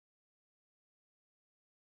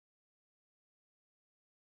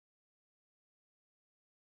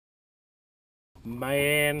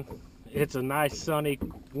Man, it's a nice sunny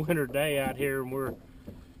winter day out here, and we're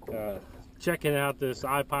checking out this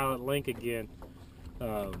iPilot link again.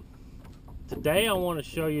 Today I want to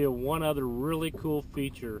show you one other really cool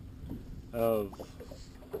feature of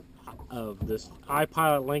this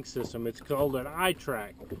iPilot link system. It's called an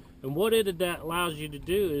iTrack, and what it allows you to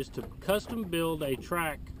do is to custom build a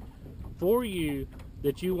track for you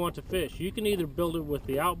that you want to fish. You can either build it with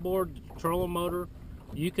the outboard trolling motor.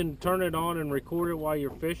 You can turn it on and record it while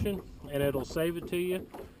you're fishing, and it'll save it to you.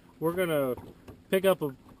 We're gonna pick up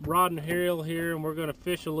a rod and reel here, and we're gonna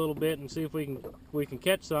fish a little bit and see if we can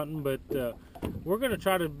catch something. But we're gonna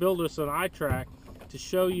try to build us an iTrack to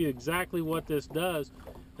show you exactly what this does,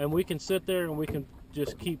 and we can sit there and we can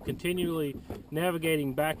just keep continually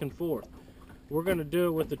navigating back and forth. We're gonna do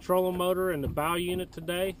it with the trolling motor and the bow unit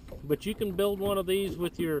today, but you can build one of these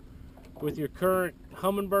with your current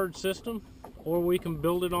Humminbird system, or we can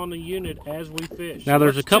build it on the unit as we fish. Now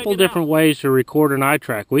there's a couple different ways to record an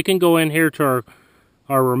iTrack. We can go in here to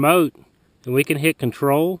our remote, and we can hit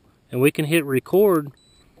control, and we can hit record,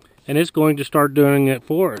 and it's going to start doing it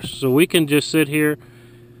for us. So we can just sit here,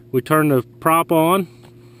 we turn the prop on,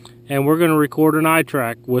 and we're going to record an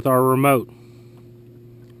iTrack with our remote.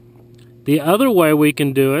 The other way we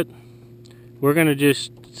can do it, we're going to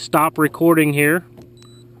just stop recording here.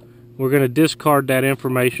 We're going to discard that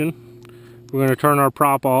information. We're going to turn our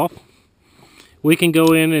prop off. We can go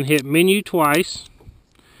in and hit menu twice,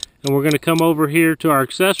 and we're going to come over here to our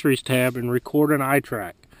accessories tab and record an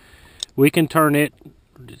iTrack. We can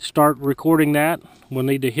start recording that. We'll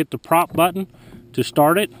need to hit the prop button to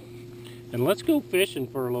start it. And let's go fishing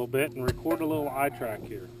for a little bit and record a little iTrack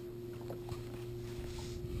here.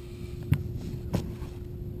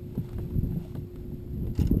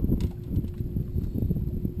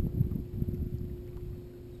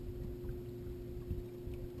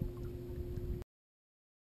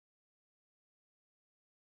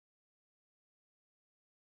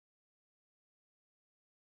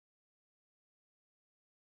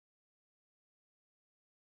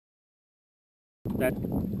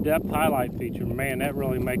 That depth highlight feature, man, that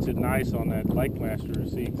really makes it nice on that LakeMaster to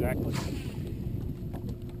see exactly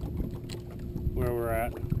where we're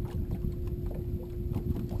at.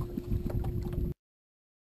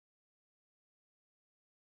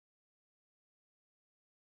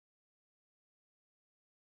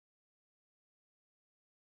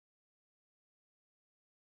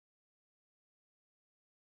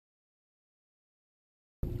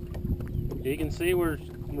 You can see we're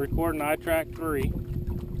recording iTrack 3.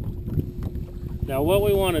 Now what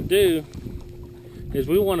we want to do is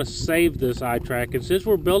we want to save this iTrack, and since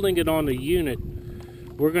we're building it on the unit,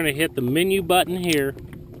 we're going to hit the menu button here,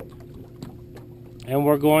 and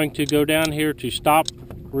we're going to go down here to stop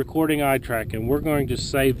recording iTrack, and we're going to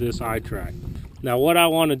save this iTrack. Now what I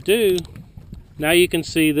want to do, now you can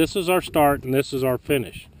see this is our start and this is our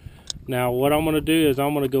finish. Now what I'm going to do is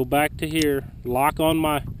I'm going to go back to here, lock on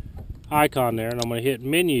my icon there, and I'm going to hit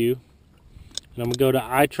menu, and I'm going to go to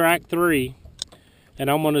iTrack 3,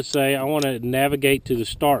 and I'm going to say I want to navigate to the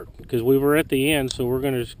start, because we were at the end, so we're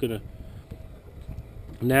just going to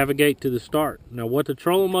navigate to the start. Now what the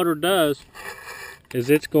trolling motor does is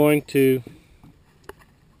it's going to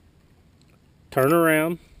turn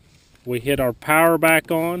around, we hit our power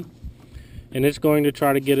back on, and it's going to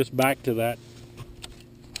try to get us back to that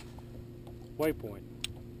waypoint.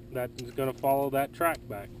 That is going to follow that track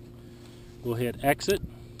back. We'll hit exit.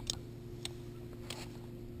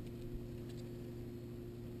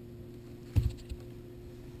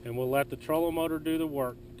 And we'll let the trolling motor do the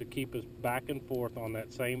work to keep us back and forth on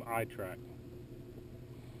that same iTrack.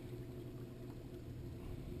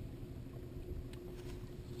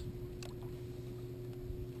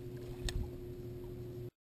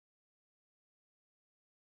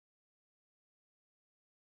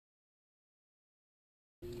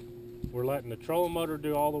 We're letting the trolling motor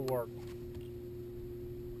do all the work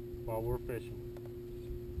while we're fishing.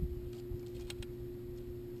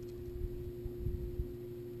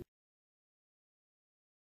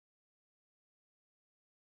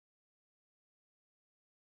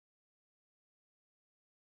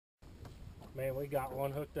 Man, we got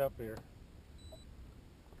one hooked up here.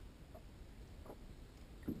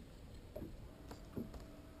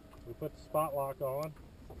 We put the spot lock on.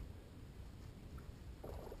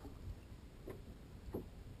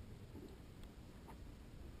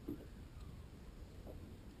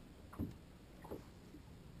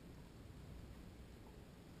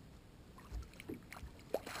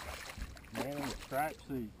 Man in the track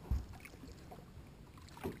suit.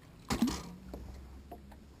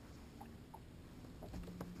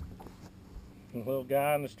 The little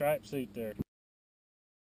guy in the striped suit there.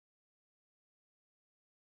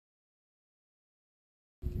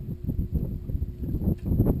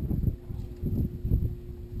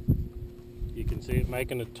 can see it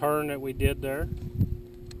making a turn that we did there.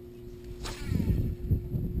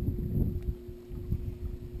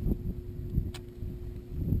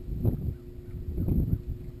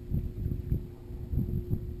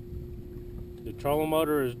 The trolling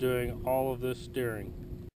motor is doing all of this steering.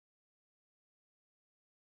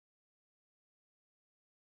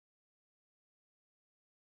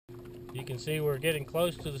 You can see we're getting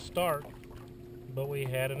close to the start, but we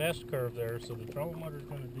had an S-curve there, so the trolling motor is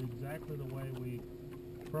going to do exactly the way we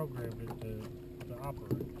programmed it to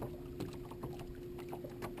operate.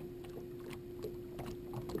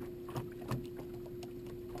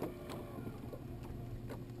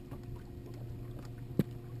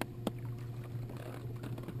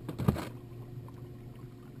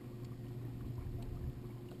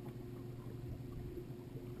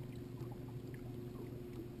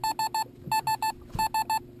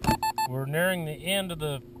 We're nearing the end of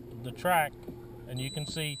the track, and you can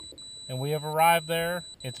see, and we have arrived there.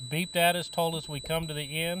 It's beeped at us, told us we come to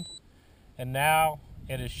the end, and now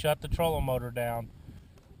it has shut the trolling motor down.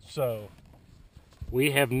 So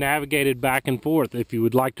we have navigated back and forth. If you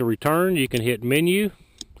would like to return, you can hit menu,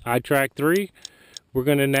 iTrack 3. We're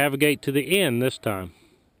going to navigate to the end this time.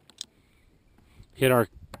 Hit our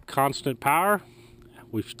constant power.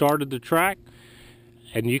 We've started the track.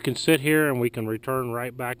 And you can sit here and we can return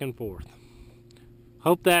right back and forth.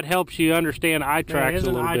 Hope that helps you understand iTracks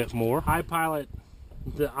a little bit more. iPilot,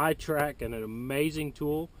 the iTrack, and an amazing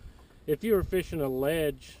tool. If you're fishing a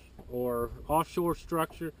ledge or offshore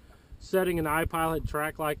structure, setting an iPilot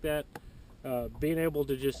track like that, being able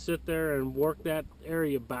to just sit there and work that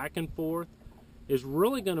area back and forth is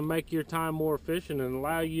really going to make your time more efficient and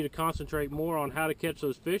allow you to concentrate more on how to catch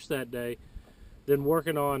those fish that day than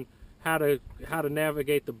working on how to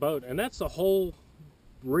navigate the boat. And that's the whole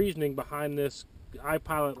reasoning behind this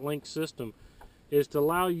iPilot link system, is to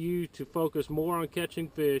allow you to focus more on catching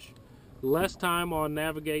fish, less time on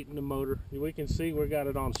navigating the motor. We can see we got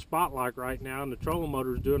it on spotlight right now, and the trolling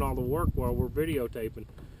motor is doing all the work while we're videotaping.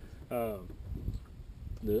 The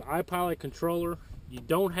iPilot controller, you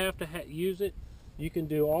don't have to use it. You can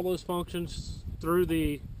do all those functions through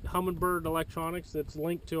the Humminbird electronics that's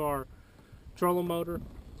linked to our trolling motor.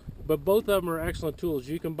 But both of them are excellent tools.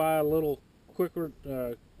 You can buy a little quicker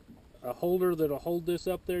a holder that'll hold this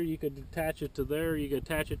up there. You could attach it to there. You could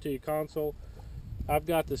attach it to your console. I've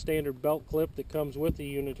got the standard belt clip that comes with the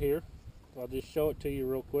unit here. I'll just show it to you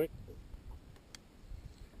real quick.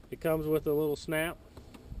 It comes with a little snap.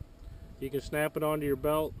 You can snap it onto your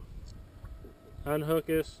belt, unhook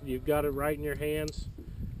this. You've got it right in your hands.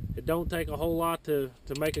 It don't take a whole lot to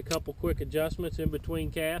make a couple quick adjustments in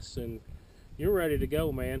between casts, and you're ready to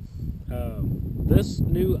go, man. This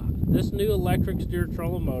new electric steer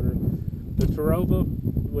trolling motor, the Terrova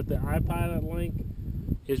with the iPilot link,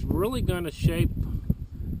 is really going to shape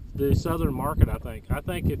the southern market. I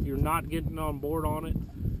think if you're not getting on board on it,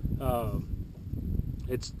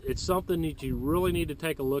 it's something that you really need to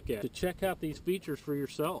take a look at, to check out these features for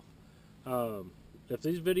yourself. If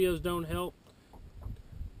these videos don't help,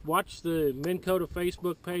 watch the MinnKota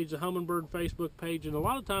Facebook page, the Humminbird Facebook page, and a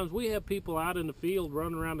lot of times we have people out in the field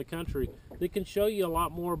running around the country that can show you a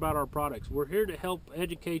lot more about our products. We're here to help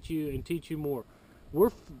educate you and teach you more.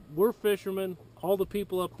 We're fishermen. All the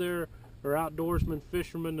people up there are outdoorsmen,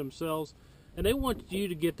 fishermen themselves, and they want you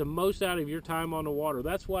to get the most out of your time on the water.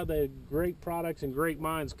 That's why the great products and great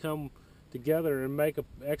minds come together and make an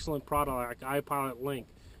excellent product like iPilot Link,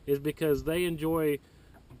 is because they enjoy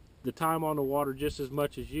the time on the water just as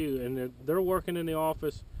much as you, and they're working in the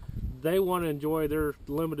office. They want to enjoy their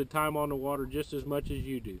limited time on the water just as much as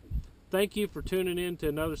you do. Thank you for tuning in to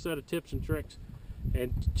another set of tips and tricks,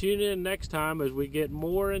 and tune in next time as we get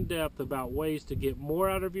more in depth about ways to get more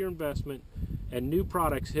out of your investment and new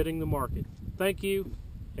products hitting the market. Thank you,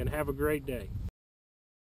 and have a great day.